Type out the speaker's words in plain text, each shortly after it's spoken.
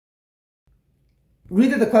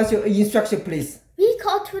Read the question instruction, please. We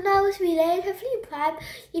call two numbers relatively prime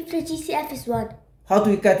if the GCF is 1. How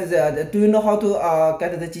do you get the? Do you know how to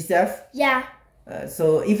get the GCF? Yeah.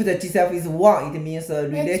 So if the GCF is 1, it means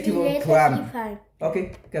relative prime.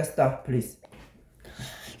 Okay, get start, please.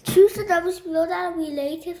 Choose the numbers below that are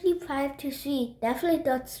relatively prime to 3. Definitely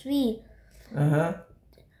not 3.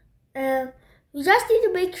 We just need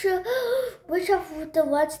to make sure which of the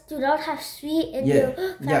ones do not have 3 in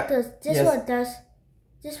the factors. This one does.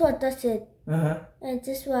 This one doesn't. And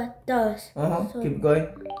this one does. So keep going.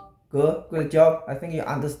 Good job. I think you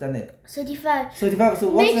understand it. 35. 35. So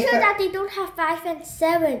what's make sure that they don't have 5 and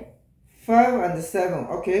 7. 5 and 7.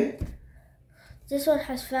 Okay. This one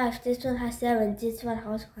has 5. This one has 7. This one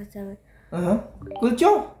also has 7. Good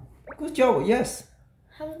job. Good job. Yes.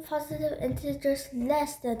 How many positive integers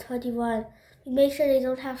less than 21? We make sure they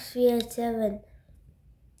don't have 3 and 7.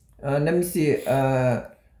 Let me see.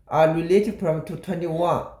 Are relative prime to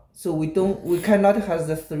 21. So we cannot have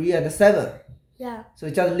the 3 and 7. Yeah. So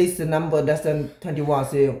just list the number less than 21.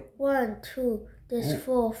 Say 1, 2, there's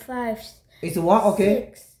 4, 5. It's 1,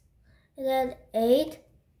 okay. 6. And then 8.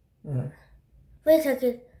 Wait a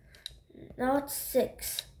second. Not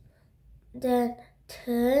 6. Then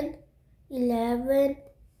 10, 11.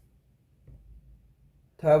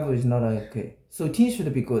 12 is not okay. 13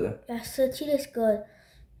 should be good. Yeah, 13 is good.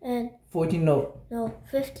 And 14 no. No,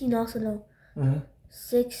 15 also no.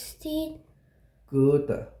 16.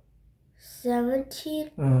 Good. 17.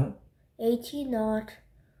 18 not.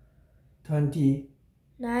 20.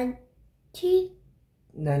 19.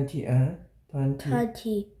 19. 20.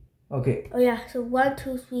 20. Okay. Oh yeah, so 1,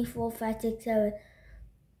 2, 3, 4, 5, 6, 7.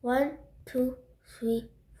 1, 2, 3,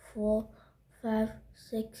 4, 5,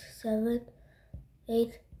 6, 7,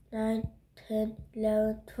 8, 9, 10,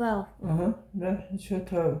 11, 12. Yeah, sure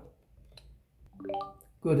 12.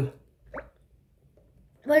 Good.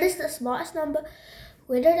 What is the smallest number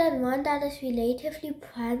greater than 1 that is relatively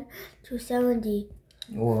prime to 70?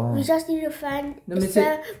 Wow. We just need to find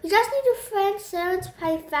 7's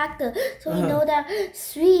prime factor, so we know that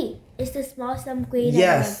 3 is the smallest number greater than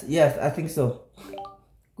 1. Yes, I think so.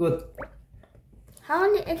 Good.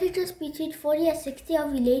 How many integers between 40 and 60 are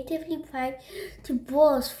relatively prime to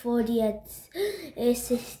both 40 and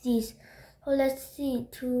 60s? So let's see,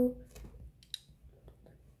 2,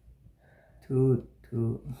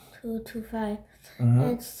 5.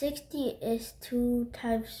 And 60 is 2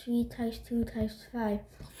 times 3 times 2 times 5.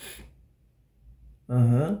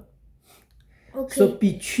 Okay. So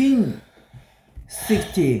between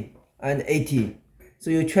 60 and 80.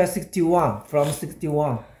 So you try 61 from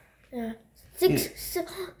 61. Yeah. I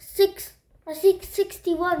think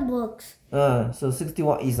 61 works. So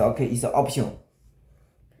 61 is okay, it's an option.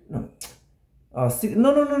 No.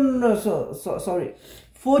 No. So sorry.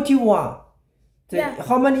 41.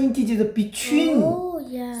 How many integers between? Oh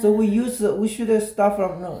yeah. So we should start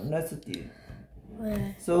from let's do.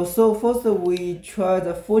 Okay. So first we try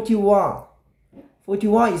the 41.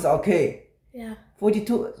 41 is okay. Yeah.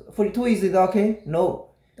 42 is it okay?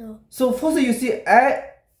 No. No. So first you see every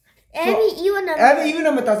even number. Every even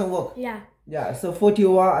number doesn't work. Yeah. Yeah. So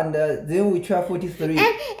 41 and then we try 43. And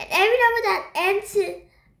every number that ends in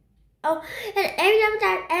every number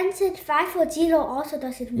that ends in 5 or 0 also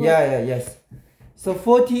doesn't work. Yes. So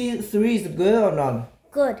 43 is good or not?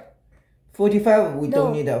 Good. 45 we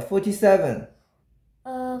don't need that. 47.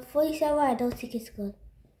 47 I don't think it's good.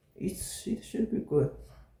 It should be good.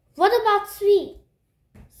 What about 3?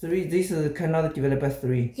 3, this cannot divide by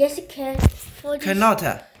 3. Yes it can.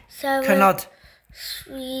 47, Cannot.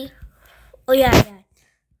 3. Oh yeah.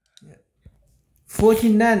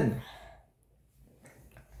 49.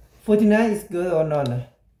 49 is good or not?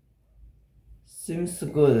 Seems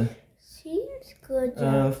good. Seems good.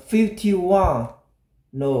 Yeah. 51.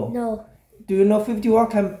 No. Do you know 51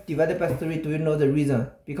 can divide by 3? Do you know the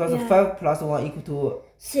reason? Because 5 plus 1 equal to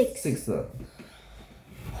 6.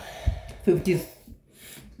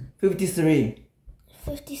 53.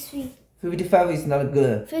 53. 55 is not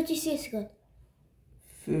good. 56 is good.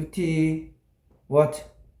 50 what?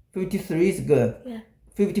 53 is good. Yeah.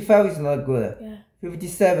 55 is not good. Yeah.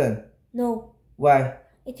 57. No. Why?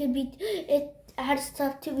 It has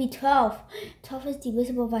to be 12. 12 is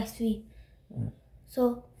divisible by 3.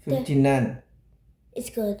 So 59.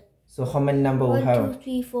 It's good. So how many number we have? 1, 2,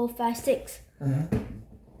 3, 4, 5, 6.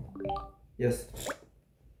 Yes.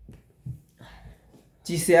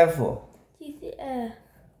 GCF.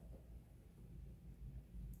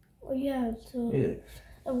 Oh yeah, so Yeah.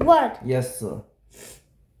 1. Yes, sir.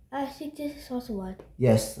 I think this is also 1.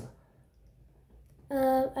 Yes, sir.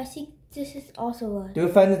 I think this is also 1. Do you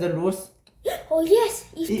find the rules? Oh yes,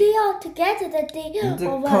 if they are together, that they the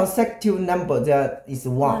are 1. consecutive number that is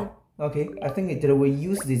 1. 1. Okay, I think we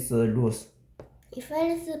use these rules. If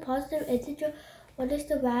n is a positive integer, what is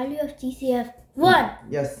the value of GCF? 1.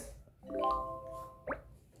 Yes.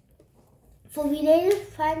 For related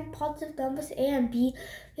find positive numbers a and b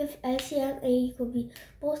with LCM a equal b.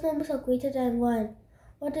 Both numbers are greater than 1.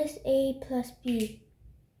 What is a plus b?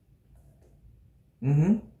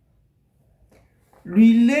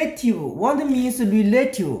 Relative. What means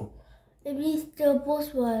relative? It means they're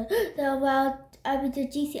both 1. The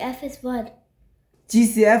GCF is 1.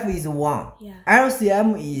 GCF is 1. Yeah.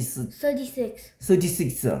 LCM is 36.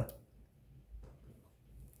 36.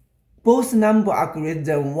 Both numbers are greater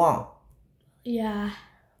than 1. Yeah.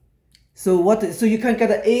 So what? So you can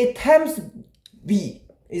get a times b.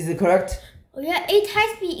 Is it correct? Oh yeah, a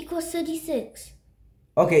times b equals 36.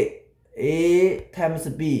 Okay, a times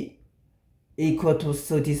b equal to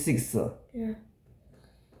 36. Yeah.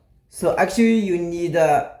 So actually you need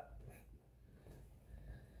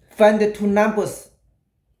find the two numbers.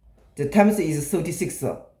 The times is 36,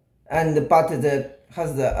 and but the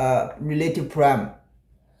has the relative prime.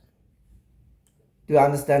 Do you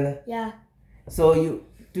understand? Yeah. So you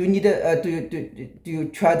do you need do you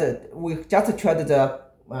try we just tried the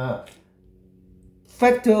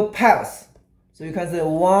factor pairs. So you can say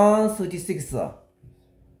 136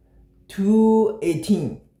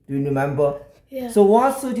 218. Do you remember? Yeah. So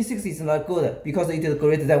 136 is not good because it is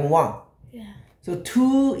greater than 1. Yeah. So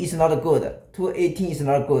 2 is not good. 218 is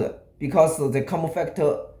not good because the common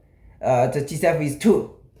factor the GCF is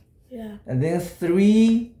 2. Yeah. And then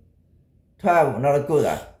 3 12 not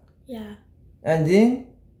good. Yeah. And then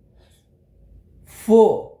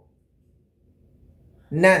 4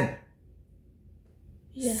 9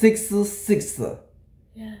 Yeah. 6 6.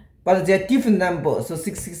 Yeah. But they are different numbers, so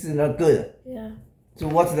 6 is not good. Yeah. So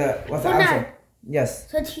what's the answer? 9. Yes.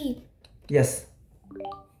 13. Yes.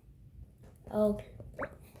 Okay.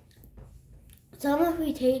 Sum of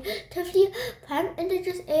relatively prime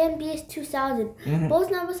integers a and b is 2000.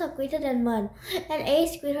 Both numbers are greater than 1, and a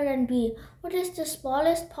is greater than b. What is the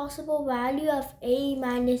smallest possible value of a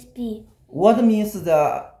minus b? What means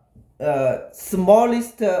the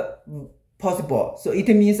smallest possible? So it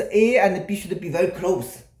means a and b should be very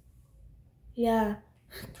close. Yeah,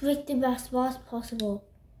 to make them as small as possible.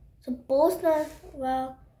 So both numbers,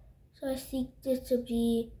 well, so I think this to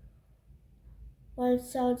be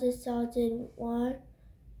 1000,001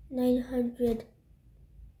 999.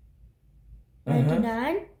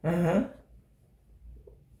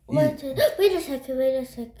 Wait a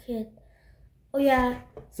second. Oh yeah.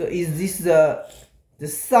 So is this the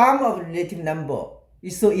sum of relative number?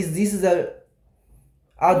 So is this the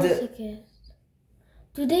other? Wait a second.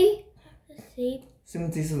 Do they have the same? So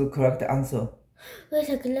this is the correct answer. Wait a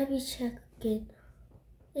second, let me check again.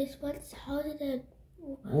 It's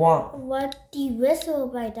 1001 1 divisible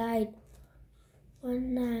by 9.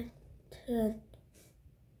 1, 9, 10,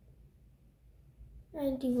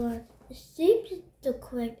 91. It seems the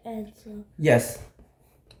correct answer. Yes.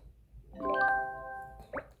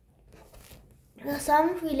 The sum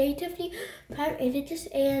of relatively prime integers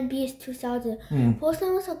a and b is 2000. Both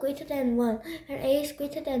numbers are greater than 1, and a is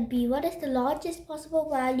greater than b. What is the largest possible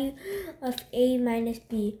value of a minus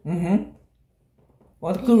b?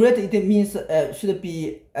 What correct? It means should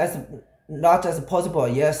be as large as possible.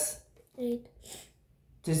 Yes. 8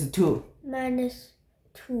 This is 2. minus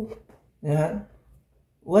 2.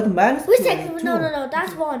 What minus 2? Wait a second. No.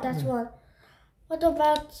 That's 1. That's 1. What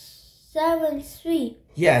about 7, 3?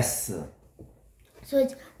 Yes. So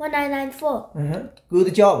it's 1994.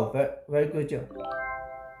 Good job. Very good job.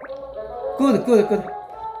 Good.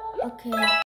 Okay.